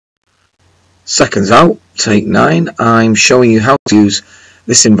Seconds out, take 9. I'm showing you how to use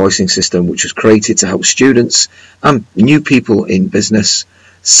this invoicing system, which was created to help students and new people in business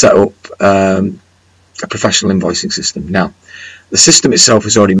set up a professional invoicing system. Now, the system itself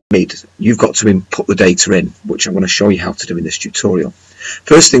is already made. You've got to input the data in, which I'm going to show you how to do in this tutorial.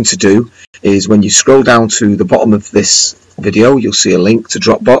 First thing to do is when you scroll down to the bottom of this video, you'll see a link to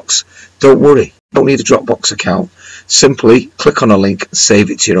Dropbox. Don't worry, you don't need a Dropbox account. Simply click on a link and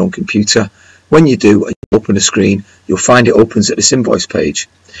save it to your own computer. When you do and you open a screen, you'll find it opens at this invoice page.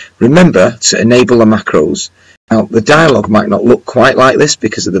 Remember to enable the macros. Now, the dialog might not look quite like this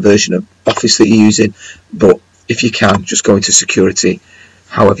because of the version of Office that you're using, but if you can, just go into security.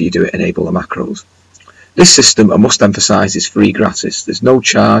 However you do it, enable the macros. This system, I must emphasize, is free, gratis. There's no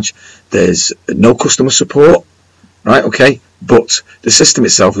charge, there's no customer support, right? Okay, but the system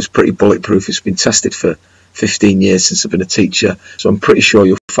itself is pretty bulletproof. It's been tested for 15 years since I've been a teacher, so I'm pretty sure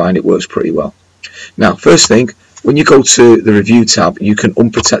you'll find it works pretty well. Now, first thing, when you go to the review tab, you can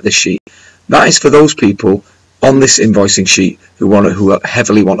unprotect this sheet. That is for those people on this invoicing sheet who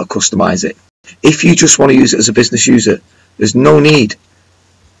heavily want to customize it. If you just want to use it as a business user, there's no need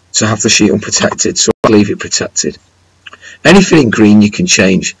to have the sheet unprotected, so I'll leave it protected. Anything in green you can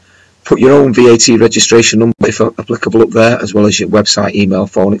change. Put your own VAT registration number, if applicable, up there, as well as your website, email,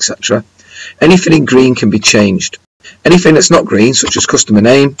 phone, etc. Anything in green can be changed. Anything that's not green, such as customer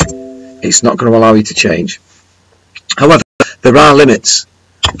name, it's not going to allow you to change. However, there are limits.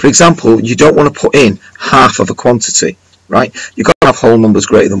 For example, you don't want to put in half of a quantity, right? You've got to have whole numbers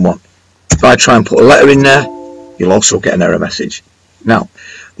greater than 1. If I try and put a letter in there, you'll also get an error message. Now,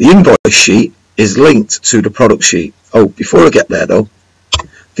 the invoice sheet is linked to the product sheet. Oh, before I get there though,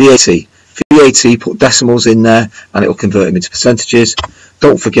 VAT. VAT, put decimals in there and it will convert them into percentages.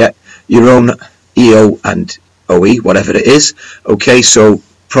 Don't forget your own EO and OE, whatever it is. Okay, so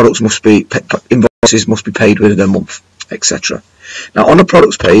products must be, invoices must be paid within a month, etc. Now on the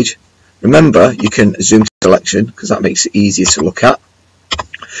products page, remember you can zoom to selection because that makes it easier to look at.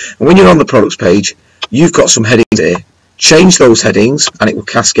 And when you're on the products page, you've got some headings here. Change those headings and it will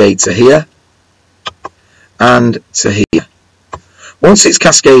cascade to here and to here. Once it's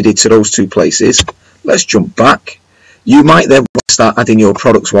cascaded to those two places, let's jump back. You might then start adding your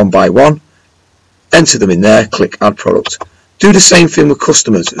products one by one. Enter them in there, click add product. Do the same thing with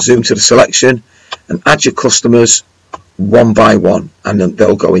customers. Zoom to the selection and add your customers one by one and then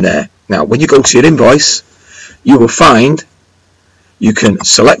they'll go in there. Now when you go to your invoice, you will find you can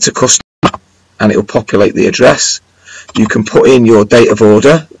select a customer and it will populate the address. You can put in your date of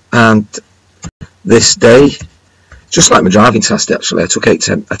order and this day, just like my driving test actually, I took 8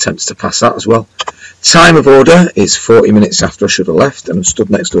 attempts to pass that as well. Time of order is 40 minutes after I should have left, and I'm stood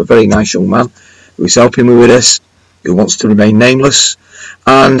next to a very nice young man who is helping me with this, who wants to remain nameless.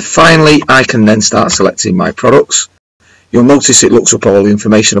 And finally I can then start selecting my products. You'll notice it looks up all the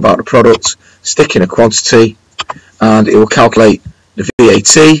information about the product, stick in a quantity and it will calculate the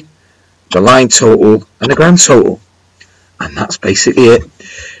VAT, the line total and the grand total. And that's basically it.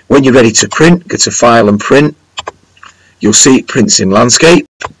 When you're ready to print, go to file and print. You'll see it prints in landscape.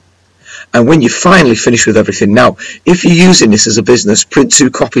 And when you finally finish with everything, now if you're using this as a business, print 2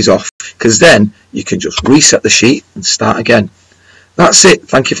 copies off, because then you can just reset the sheet and start again. That's it.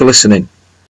 Thank you for listening.